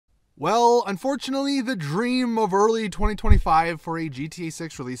Well, unfortunately, the dream of early 2025 for a GTA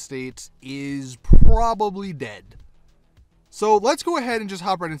 6 release date is probably dead. So let's go ahead and just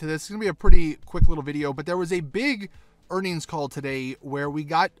hop right into this. It's going to be a pretty quick little video, but there was a big earnings call today where we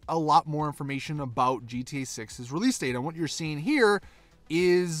got a lot more information about GTA 6's release date. And what you're seeing here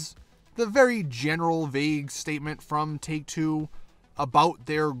is the very general, vague statement from Take-Two about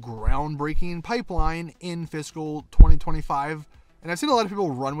their groundbreaking pipeline in fiscal 2025. And I've seen a lot of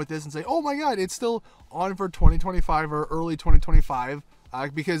people run with this and say, oh my God, it's still on for 2025 or early 2025.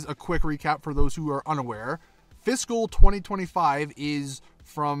 Because a quick recap for those who are unaware, fiscal 2025 is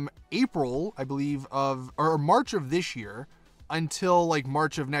from April, I believe, or March of this year until like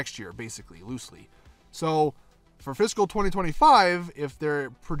March of next year, basically, loosely. So for fiscal 2025, if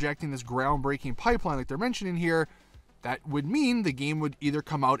they're projecting this groundbreaking pipeline like they're mentioning here, that would mean the game would either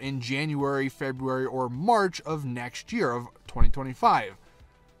come out in January, February, or March of next year, of 2025.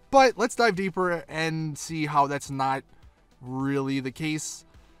 But let's dive deeper and see how that's not really the case.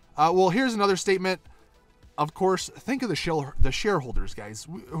 Well, here's another statement. Of course, think of the shareholders, guys.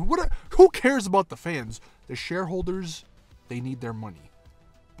 Who cares about the fans? The shareholders, they need their money.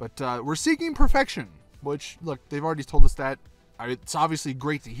 But we're seeking perfection, which, look, they've already told us that. It's obviously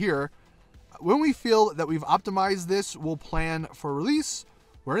great to hear. When we feel that we've optimized this, we'll plan for release.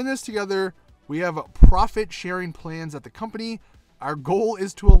 We're in this together. We have profit-sharing plans at the company. Our goal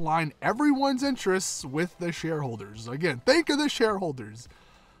is to align everyone's interests with the shareholders. Again, think of the shareholders.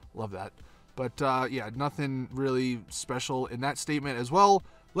 Love that. But yeah, nothing really special in that statement as well.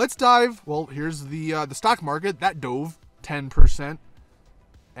 Let's dive. Well, here's the stock market. That dove 10%.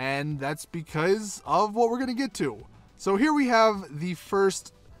 And that's because of what we're going to get to. So here we have the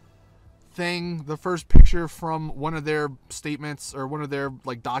first picture from one of their statements or one of their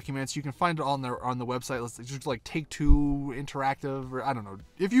like documents. You can find it on the website. It's just like Take-Two Interactive, or I don't know.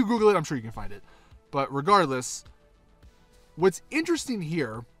 If you Google it, I'm sure you can find it. But regardless, what's interesting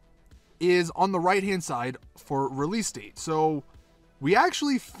here is on the right hand side for release date. So we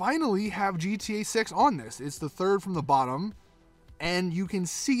actually finally have GTA 6 on this. It's the third from the bottom, and you can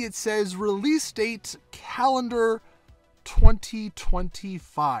see it says release date calendar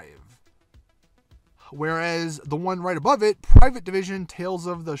 2025. Whereas the one right above it, Private Division Tales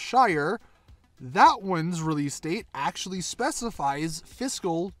of the Shire, that one's release date actually specifies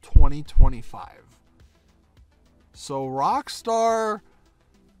fiscal 2025. So Rockstar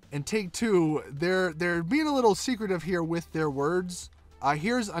and Take-Two, they're being a little secretive here with their words.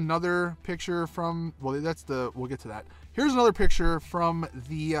 Here's another picture from, well, we'll get to that. Here's another picture from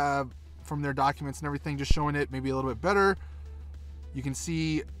from their documents and everything, just showing it maybe a little bit better. You can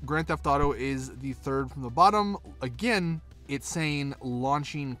see Grand Theft Auto is the third from the bottom. Again, it's saying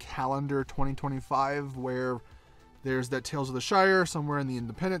launching calendar 2025, where there's that Tales of the Shire somewhere in the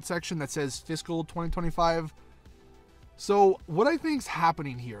independent section that says fiscal 2025. So what I think's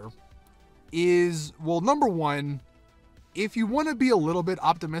happening here is, well, number one, if you want to be a little bit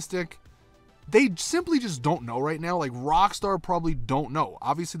optimistic, they simply just don't know right now. Like, Rockstar probably don't know.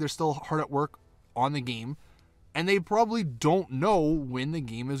 Obviously, they're still hard at work on the game, and they probably don't know when the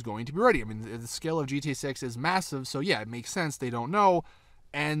game is going to be ready. I mean, the scale of GTA 6 is massive, so yeah, it makes sense they don't know,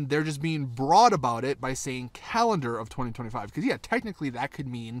 and they're just being broad about it by saying calendar of 2025. Because yeah, technically that could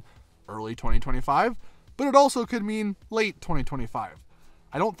mean early 2025, but it also could mean late 2025.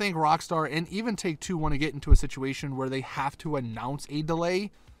 I don't think Rockstar and even Take-Two want to get into a situation where they have to announce a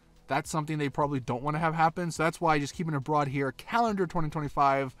delay. That's something they probably don't want to have happen. So that's why just keeping it broad here, calendar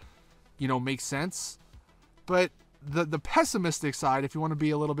 2025, makes sense. But the pessimistic side, if you want to be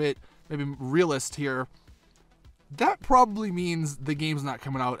a little bit maybe realist here, that probably means the game's not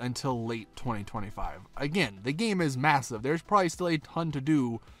coming out until late 2025. Again, the game is massive. There's probably still a ton to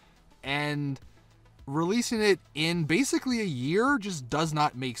do, and releasing it in basically a year just does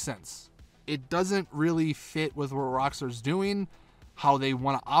not make sense. It doesn't really fit with what Rockstar's doing, how they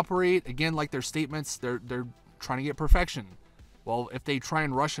want to operate. Again, like their statements, they're trying to get perfection. Well, if they try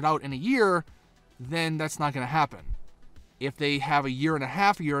and rush it out in a year, then that's not going to happen. If they have a year and a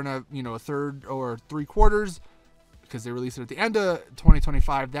half, a year and a third or 3/4, because they release it at the end of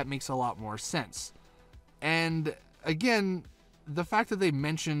 2025, that makes a lot more sense. And again, the fact that they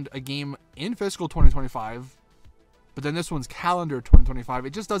mentioned a game in fiscal 2025, but then this one's calendar 2025,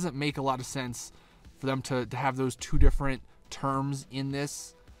 it just doesn't make a lot of sense for them to have those two different terms in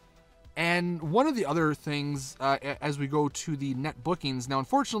this. And one of the other things, as we go to the net bookings, now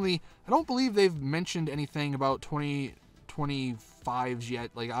unfortunately, I don't believe they've mentioned anything about 2025s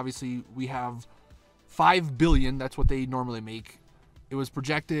yet. Like, obviously, we have 5 billion, that's what they normally make. It was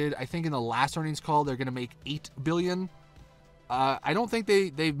projected, I think in the last earnings call, they're going to make 8 billion. I don't think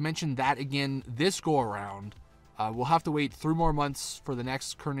they've mentioned that again this go around. We'll have to wait 3 more months for the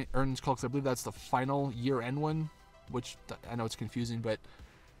next current earnings call, because I believe that's the final year-end one, which I know it's confusing, but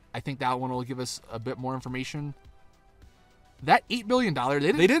I think that one will give us a bit more information. That $8 billion,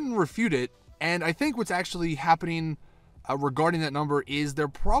 they didn't refute it, and I think what's actually happening regarding that number is they're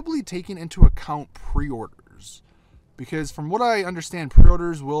probably taking into account pre-orders. Because from what I understand,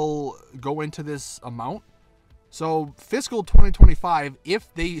 pre-orders will go into this amount. So fiscal 2025,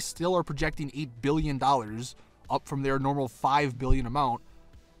 if they still are projecting $8 billion, up from their normal $5 billion amount,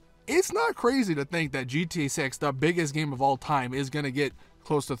 it's not crazy to think that GTA 6, the biggest game of all time, is going to get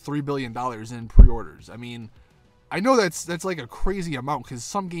close to $3 billion in pre-orders. I mean, I know that's like a crazy amount,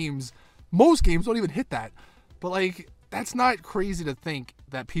 because most games don't even hit that. But like, that's not crazy to think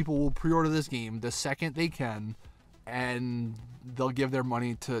that people will pre-order this game the second they can, and they'll give their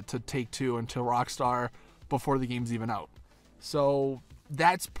money to Take-Two and to Rockstar before the game's even out. So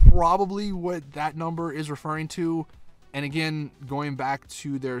that's probably what that number is referring to. And again, going back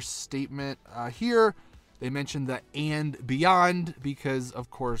to their statement here, they mentioned the and beyond, because of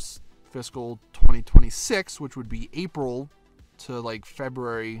course fiscal 2026, which would be April to like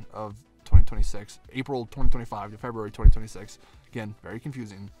February of 2026, April 2025 to February 2026. Again, very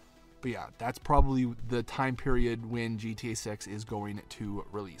confusing. But yeah, that's probably the time period when GTA 6 is going to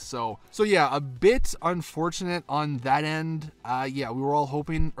release. So yeah, a bit unfortunate on that end. Yeah, we were all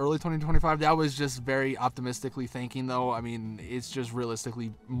hoping early 2025. That was just very optimistically thinking, though. I mean, it's just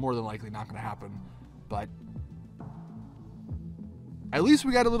realistically more than likely not going to happen. But at least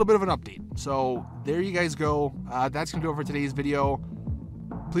we got a little bit of an update. So there you guys go. That's going to do it for today's video.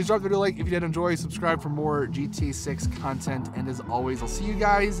 Please drop the video a like if you did enjoy. Subscribe for more GTA 6 content. And as always, I'll see you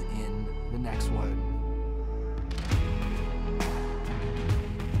guys in the next one.